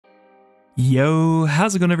Yo,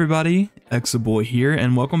 how's it going everybody? Exible here,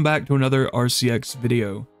 and welcome back to another RCX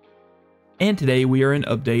video. And today we are in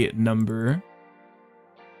update number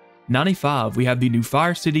 95. We have the new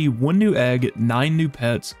Fire City, 1 new egg, 9 new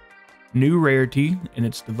pets, new rarity, and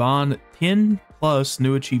it's Devon, 10 plus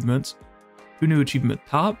new achievements, 2 new achievement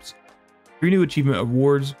tops, 3 new achievement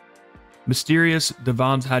awards, mysterious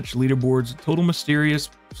Devon's Hatch leaderboards, total mysterious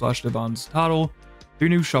 / Devon's title, 3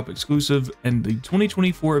 new shop exclusive, and the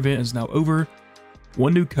 2024 event is now over.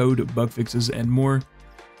 1 new code, bug fixes, and more.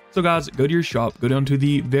 So guys, go to your shop, go down to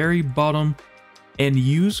the very bottom, and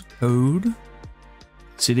use code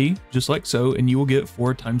CITY, just like so, and you will get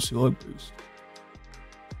 4 times fill up boost.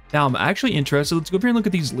 Now I'm actually interested, let's go over here and look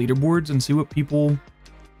at these leaderboards and see what people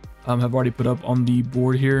have already put up on the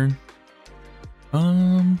board here.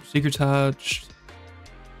 Secret Hatch.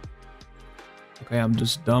 Okay, I'm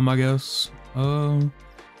just dumb, I guess.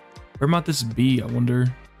 Where might this be, I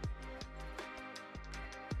wonder?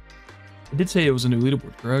 It did say it was a new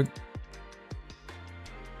leaderboard, correct?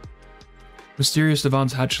 Mysterious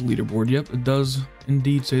Devon's Hatch leaderboard. Yep, it does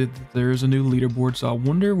indeed say that there is a new leaderboard, so I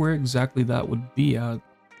wonder where exactly that would be at.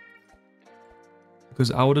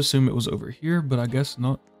 Because I would assume it was over here, but I guess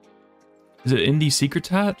not. Is it in the Secret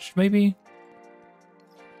Hatch, maybe?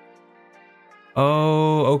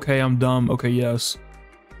 Oh, okay, I'm dumb. Okay, yes.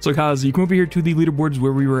 So guys, you come over here to the leaderboards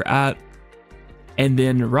where we were at, and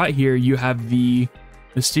then right here you have the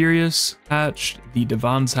Mysterious Hatch, the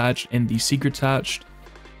Devon's Hatch, and the Secrets Hatch.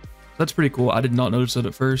 That's pretty cool. I did not notice that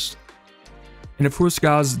at first. And of course,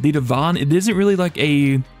 guys, the Devon, it isn't really like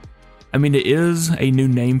a... I mean, it is a new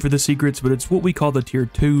name for the secrets, but it's what we call the tier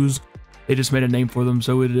 2s. They just made a name for them,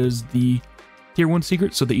 so it is the tier 1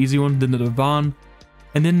 secret, so the easy one, then the Devon,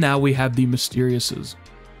 and then now we have the Mysteriouses.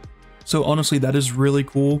 So honestly, that is really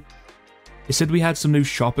cool. It said we had some new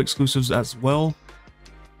shop exclusives as well.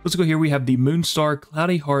 Let's go here. We have the Moonstar,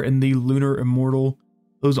 Cloudy Heart, and the Lunar Immortal.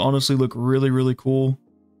 Those honestly look really, really cool.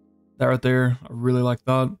 That right there, I really like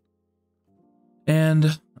that.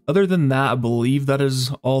 And other than that, I believe that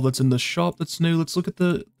is all that's in the shop that's new. Let's look at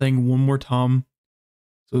the thing one more time.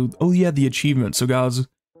 So, oh yeah, the achievements. So guys,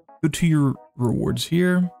 go to your rewards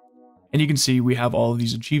here, and you can see we have all of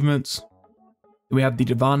these achievements. We have the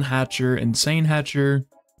Devon Hatcher, Insane Hatcher,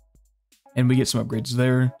 and we get some upgrades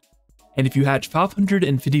there. And if you hatch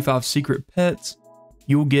 555 secret pets,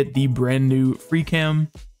 you will get the brand new free cam,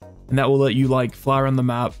 and that will let you like fly around the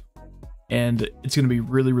map, and it's going to be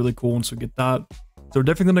really, really cool once we get that. So we're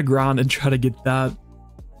definitely going to grind and try to get that.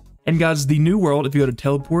 And guys, the new world, if you go to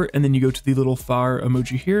teleport and then you go to the little fire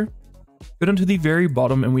emoji here, go down to the very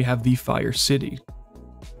bottom and we have the Fire City.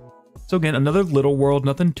 So again, another little world,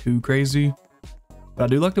 nothing too crazy. But I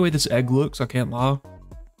do like the way this egg looks, I can't lie.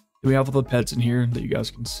 We have all the pets in here that you guys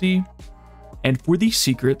can see. And for the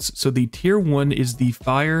secrets, so the tier 1 is the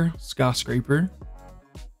Fire Skyscraper.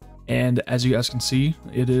 And as you guys can see,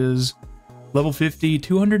 it is level 50,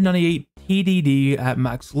 298 PDD at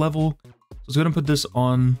max level. So let's go ahead and put this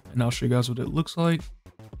on, and I'll show you guys what it looks like.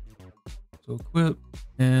 So equip,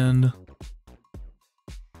 and let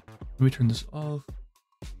me turn this off.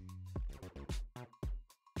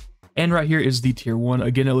 And right here is the tier 1.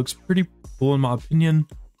 Again, it looks pretty cool in my opinion.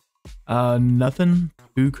 Nothing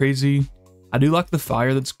too crazy. I do like the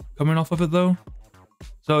fire that's coming off of it though.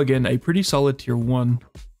 So again, a pretty solid tier 1.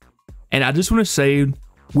 And I just want to say,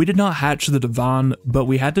 we did not hatch the Devon, but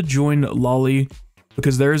we had to join Lolly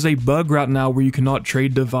because there is a bug right now where you cannot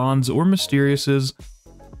trade Devons or Mysteriouses.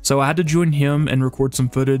 So I had to join him and record some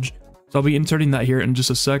footage. So I'll be inserting that here in just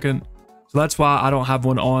a second. So that's why I don't have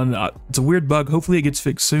one on. It's a weird bug. Hopefully it gets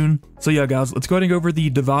fixed soon. So yeah, guys, let's go ahead and go over the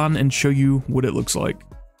Devon and show you what it looks like.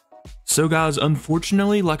 So guys,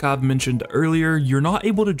 unfortunately, like I've mentioned earlier, you're not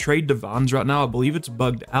able to trade Devons right now. I believe it's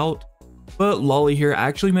bugged out. But Lolly here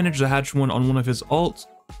actually managed to hatch one on one of his alts.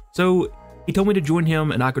 So he told me to join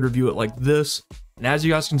him and I could review it like this. And as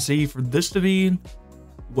you guys can see, for this to be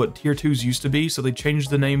what tier 2s used to be, so they changed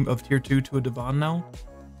the name of tier 2 to a Devon now.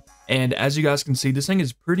 And as you guys can see, this thing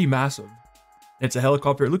is pretty massive. It's a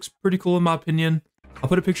helicopter. It looks pretty cool in my opinion. I'll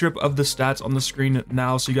put a picture up of the stats on the screen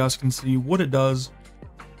now so you guys can see what it does.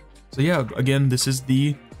 So yeah, again, this is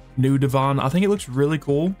the new Devon. I think it looks really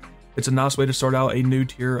cool. It's a nice way to start out a new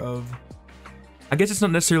tier of... I guess it's not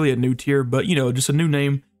necessarily a new tier, but you know, just a new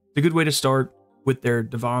name. It's a good way to start with their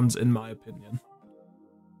Devons in my opinion.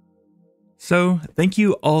 So thank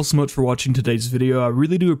you all so much for watching today's video. I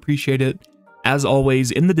really do appreciate it. As always,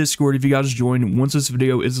 in the Discord, if you guys join, once this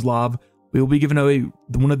video is live, we will be giving away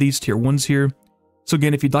one of these tier 1s here. So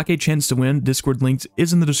again, if you'd like a chance to win, Discord links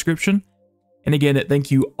is in the description. And again,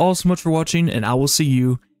 thank you all so much for watching, and I will see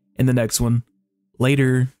you in the next one.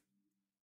 Later.